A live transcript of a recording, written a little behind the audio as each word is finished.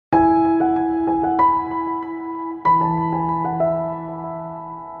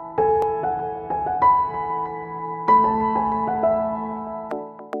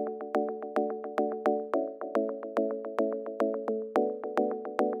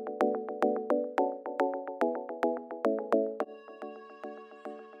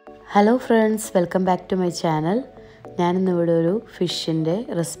Hello friends, welcome back to my channel. ഞാൻ ഇന്ന് ഇവിടെ ഒരു ഫിഷിന്റെ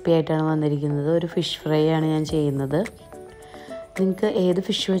റെസിപ്പി ആയിട്ടാണ് വന്നിരിക്കുന്നത്. ഒരു ഫിഷ് ഫ്രൈ ആണ് ഞാൻ ചെയ്യുന്നത്. നിങ്ങൾക്ക് ഏത്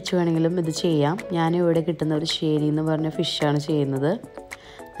ഫിഷ് വെച്ച് വേണമെങ്കിലും ഇത് ചെയ്യാം. ഞാൻ ഇവിടെ കിട്ടുന്ന ഒരു ശേരി എന്ന് പറഞ്ഞ ഫിഷ് ആണ് ചെയ്യുന്നത്.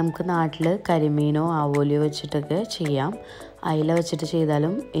 നമുക്ക് നാട്ടിൽ കരിമീനോ ആവോലിയോ വെച്ചിട്ടൊക്കെ ചെയ്യാം. അയില വെച്ചിട്ട്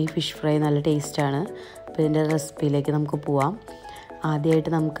ചെയ്താലും ഈ ഫിഷ് ഫ്രൈ നല്ല ടേസ്റ്റ് ആണ്. അപ്പോൾ ഇതിന്റെ റെസിപ്പിയിലേക്ക് നമുക്ക് പോവാം.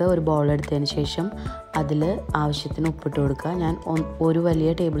 ആദ്യമായിട്ട് നമുക്ക് ഒരു ബൗൾ എടുത്തതിന് ശേഷം അതിൽ ആവശ്യത്തിന് ഉപ്പിട്ട് കൊടുക്കുക. ഞാൻ ഒരു വലിയ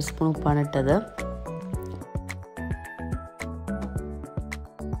ടേബിൾ സ്പൂൺ ഉപ്പാണ് ഇട്ടത്.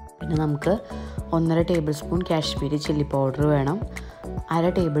 പിന്നെ നമുക്ക് 1.5 table spoon Kashmiri chilli powder വേണം.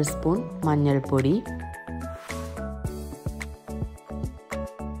 1/2 ടേബിൾ സ്പൂൺ മഞ്ഞൾപ്പൊടി,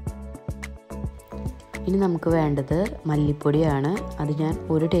 ഇനി നമുക്ക് വേണ്ടത് മല്ലിപ്പൊടിയാണ്. അത് ഞാൻ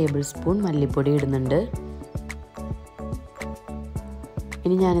 1 ടേബിൾ സ്പൂൺ മല്ലിപ്പൊടി ഇടുന്നുണ്ട്.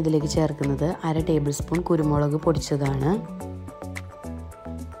 ഇനി ഞാൻ ഇതിലേക്ക് ചേർക്കുന്നത് 1/2 ടേബിൾ സ്പൂൺ കുരുമുളക് പൊടിച്ചതാണ്.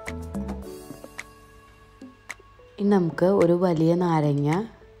 ഇനി നമുക്ക് ഒരു വലിയ നാരങ്ങ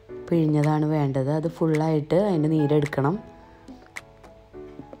പിഴിഞ്ഞതാണ് വേണ്ടത്. അത് ഫുള്ളായിട്ട് അതിൻ്റെ നീരെടുക്കണം.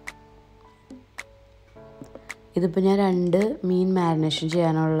 ഇതിപ്പോൾ ഞാൻ 2 മീൻ മാരിനേഷൻ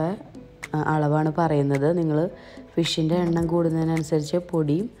ചെയ്യാനുള്ള അളവാണ് പറയുന്നത്. നിങ്ങൾ ഫിഷിൻ്റെ എണ്ണം കൂടുന്നതിനനുസരിച്ച്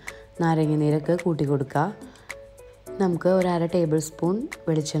പൊടിയും നാരങ്ങ നീരൊക്കെ കൂട്ടി കൊടുക്കുക. നമുക്ക് 1/2 ടേബിൾ സ്പൂൺ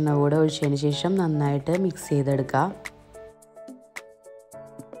വെളിച്ചെണ്ണ കൂടെ ഒഴിച്ചതിന് ശേഷം നന്നായിട്ട് മിക്സ് ചെയ്തെടുക്കുക.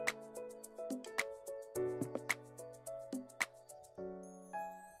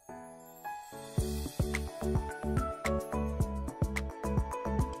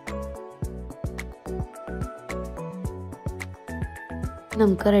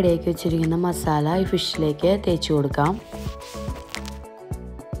 നമുക്ക് റെഡിയാക്കി വെച്ചിരിക്കുന്ന മസാല ഈ ഫിഷിലേക്ക് തേച്ച് കൊടുക്കാം.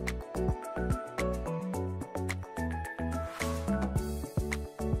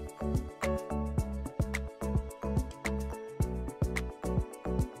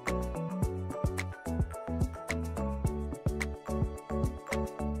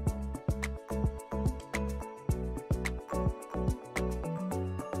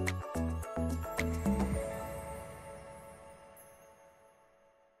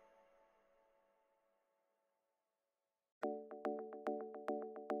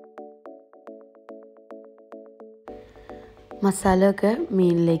 മസാല ഒക്കെ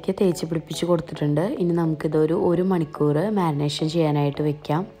മീനിലേക്ക് തേച്ച് പിടിപ്പിച്ച് കൊടുത്തിട്ടുണ്ട്. ഇനി നമുക്കിതൊരു 1 മണിക്കൂർ മാരിനേഷൻ ചെയ്യാനായിട്ട്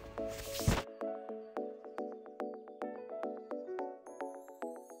വെക്കാം.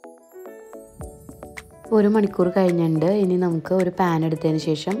 ഒരു മണിക്കൂർ കഴിഞ്ഞിട്ടുണ്ട്. ഇനി നമുക്ക് ഒരു പാൻ എടുത്തതിന്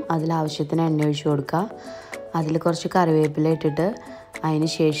ശേഷം അതിൽ ആവശ്യത്തിന് എണ്ണ ഒഴിച്ച് കൊടുക്കുക. അതിൽ കുറച്ച് കറിവേപ്പില ഇട്ടിട്ട്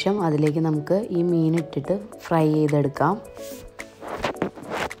അതിന് ശേഷം അതിലേക്ക് നമുക്ക് ഈ മീൻ ഇട്ടിട്ട് ഫ്രൈ ചെയ്തെടുക്കാം.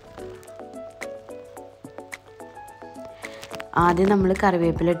 ആദ്യം നമ്മൾ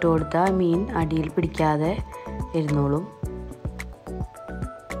കറിവേപ്പില ഇട്ട് കൊടുത്താൽ മീൻ അടിയിൽ പിടിക്കാതെ ഇരുന്നോളും.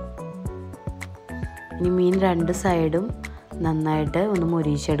 ഇനി മീൻ 2 സൈഡും നന്നായിട്ട് ഒന്ന്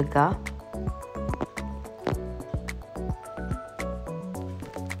മൊരിയിച്ചെടുക്കുക.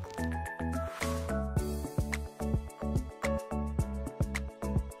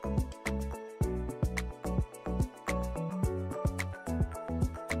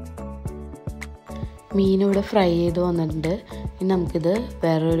 മീനിവിടെ ഫ്രൈ ചെയ്ത് വന്നിട്ടുണ്ട്. ഇനി നമുക്കിത്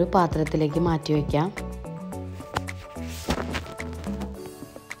വേറൊരു പാത്രത്തിലേക്ക് മാറ്റി വയ്ക്കാം.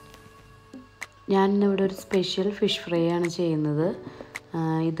 ഞാൻ ഇന്നിവിടെ ഒരു സ്പെഷ്യൽ ഫിഷ് ഫ്രൈ ആണ് ചെയ്യുന്നത്.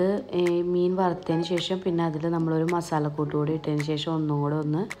 ഇത് മീൻ വറുത്തതിന് ശേഷം പിന്നെ അതിൽ നമ്മളൊരു മസാലക്കൂട്ട് കൂടി ഇട്ടതിന് ശേഷം ഒന്നും കൂടെ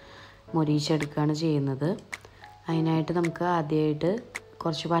ഒന്ന് മൊരിയിച്ചെടുക്കുകയാണ് ചെയ്യുന്നത്. അതിനായിട്ട് നമുക്ക് ആദ്യമായിട്ട്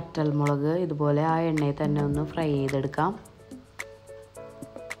കുറച്ച് വറ്റൽ മുളക് ഇതുപോലെ ആ എണ്ണയിൽ തന്നെ ഒന്ന് ഫ്രൈ ചെയ്തെടുക്കാം.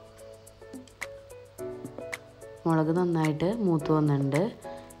 മുളക് നന്നായിട്ട് മൂത്ത് വന്നിട്ടുണ്ട്.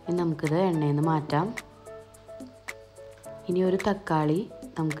 ഇനി നമുക്കിത് എണ്ണയിൽ നിന്ന് മാറ്റാം. ഇനി ഒരു തക്കാളി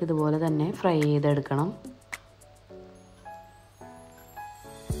നമുക്കിതുപോലെ തന്നെ ഫ്രൈ ചെയ്തെടുക്കണം.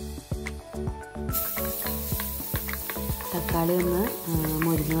 തക്കാളി ഒന്ന്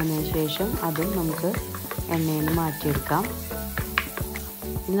മുരിഞ്ഞ് വന്നതിന് ശേഷം അതും നമുക്ക് എണ്ണയിൽ നിന്ന് മാറ്റിയെടുക്കാം.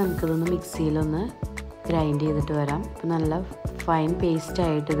 ഇനി നമുക്കിതൊന്ന് മിക്സിയിലൊന്ന് ഗ്രൈൻഡ് ചെയ്തിട്ട് വരാം. ഇപ്പം നല്ല ഫൈൻ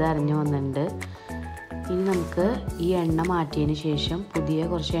പേസ്റ്റായിട്ട് ഇത് അരഞ്ഞു വന്നിട്ടുണ്ട്. ഇനി നമുക്ക് ഈ എണ്ണ മാറ്റിയതിന് ശേഷം പുതിയ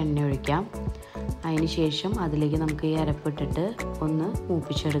കുറച്ച് എണ്ണ ഒഴിക്കാം. അതിന് ശേഷം അതിലേക്ക് നമുക്ക് ഈ അരപ്പിട്ടിട്ട് ഒന്ന്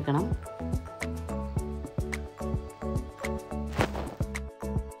മൂപ്പിച്ചെടുക്കണം.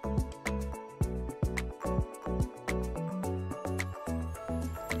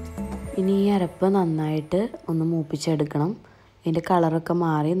 ഇനി ഈ അരപ്പ് നന്നായിട്ട് ഒന്ന് മൂപ്പിച്ചെടുക്കണം. ഇതിൻ്റെ കളറൊക്കെ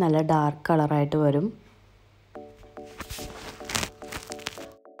മാറി നല്ല ഡാർക്ക് കളറായിട്ട് വരും.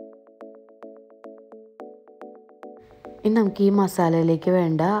 ഇനി നമുക്ക് ഈ മസാലയിലേക്ക്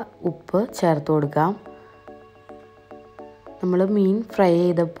വേണ്ട ഉപ്പ് ചേർത്ത് കൊടുക്കാം. നമ്മൾ മീൻ ഫ്രൈ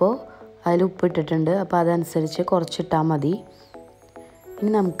ചെയ്തപ്പോൾ അതിൽ ഉപ്പിട്ടിട്ടുണ്ട്, അപ്പോൾ അതനുസരിച്ച് കുറച്ചിട്ടാൽ മതി.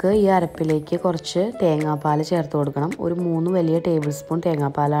 ഇനി നമുക്ക് ഈ അരപ്പിലേക്ക് കുറച്ച് തേങ്ങാപ്പാൽ ചേർത്ത് കൊടുക്കണം. ഒരു 3 വലിയ ടേബിൾ സ്പൂൺ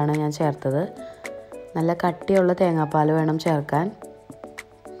തേങ്ങാപ്പാലാണ് ഞാൻ ചേർത്തത്. നല്ല കട്ടിയുള്ള തേങ്ങാപ്പാൽ വേണം ചേർക്കാൻ.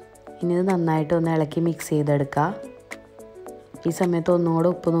 ഇനി ഇത് നന്നായിട്ട് ഒന്ന് ഇളക്കി മിക്സ് ചെയ്തെടുക്കുക. ഈ സമയത്ത് ഒന്നും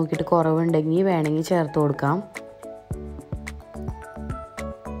കൂടെ ഉപ്പ് നോക്കിയിട്ട് കുറവുണ്ടെങ്കിൽ വേണമെങ്കിൽ ചേർത്ത് കൊടുക്കാം.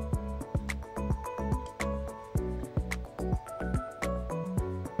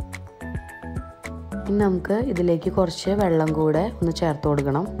 ഇനി നമുക്ക് ഇതിലേക്ക് കുറച്ച് വെള്ളം കൂടെ ഒന്ന് ചേർത്ത്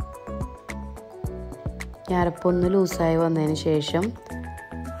കൊടുക്കണം. അരപ്പൊന്ന് ലൂസായി വന്നതിന് ശേഷം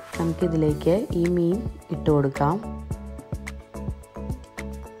നമുക്കിതിലേക്ക് ഈ മീൻ ഇട്ട് കൊടുക്കാം.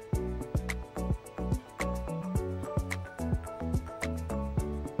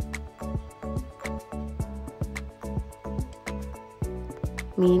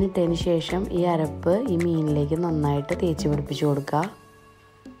 മീനിട്ടതിന് ശേഷം ഈ അരപ്പ് ഈ മീനിലേക്ക് നന്നായിട്ട് തേച്ച് പിടിപ്പിച്ച് കൊടുക്കുക.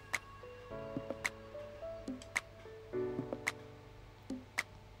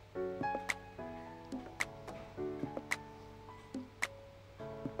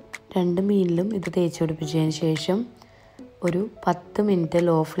 രണ്ട് മീനിലും ഇത് തേച്ച് പിടിപ്പിച്ചതിന് ശേഷം ഒരു 10 മിനിറ്റ്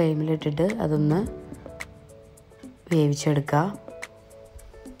ലോ ഫ്ലെയിമിലിട്ടിട്ട് അതൊന്ന് വേവിച്ചെടുക്കുക.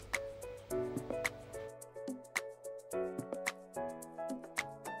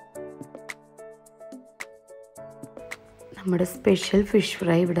 നമ്മുടെ സ്പെഷ്യൽ ഫിഷ്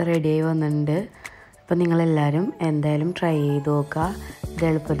ഫ്രൈ ഇവിടെ റെഡിയായി വന്നിട്ടുണ്ട്. അപ്പോൾ നിങ്ങളെല്ലാവരും എന്തായാലും ട്രൈ ചെയ്ത് നോക്കുക. ഇത്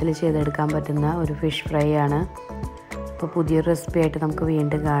എളുപ്പത്തിൽ ചെയ്തെടുക്കാൻ പറ്റുന്ന ഒരു ഫിഷ് ഫ്രൈ ആണ്. അപ്പോൾ പുതിയൊരു റെസിപ്പി ആയിട്ട് നമുക്ക്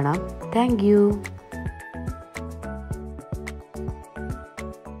വീണ്ടും കാണാം. Thank you.